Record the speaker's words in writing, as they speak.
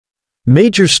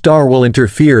Major star will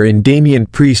interfere in Damian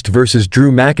Priest vs.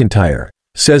 Drew McIntyre,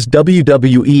 says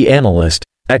WWE Analyst.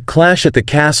 At Clash at the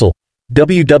Castle,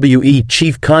 WWE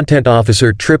Chief Content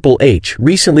Officer Triple H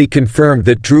recently confirmed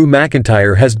that Drew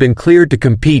McIntyre has been cleared to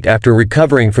compete after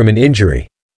recovering from an injury.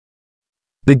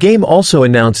 The game also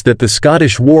announced that the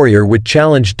Scottish Warrior would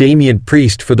challenge Damian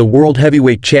Priest for the World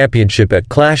Heavyweight Championship at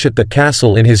Clash at the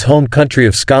Castle in his home country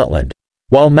of Scotland,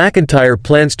 while McIntyre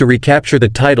plans to recapture the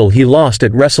title he lost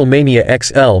at WrestleMania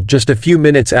XL just a few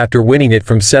minutes after winning it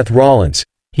from Seth Rollins.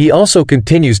 He also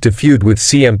continues to feud with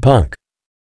CM Punk.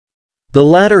 The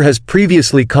latter has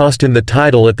previously cost him the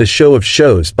title at the Show of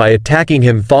Shows by attacking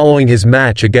him following his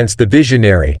match against the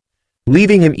Visionary,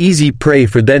 leaving him easy prey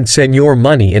for then Senior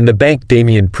Money in the Bank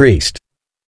Damian Priest.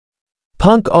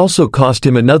 Punk also cost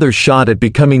him another shot at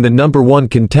becoming the #1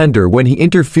 contender when he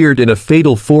interfered in a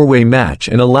fatal four-way match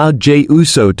and allowed Jey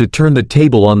Uso to turn the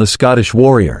table on the Scottish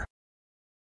Warrior.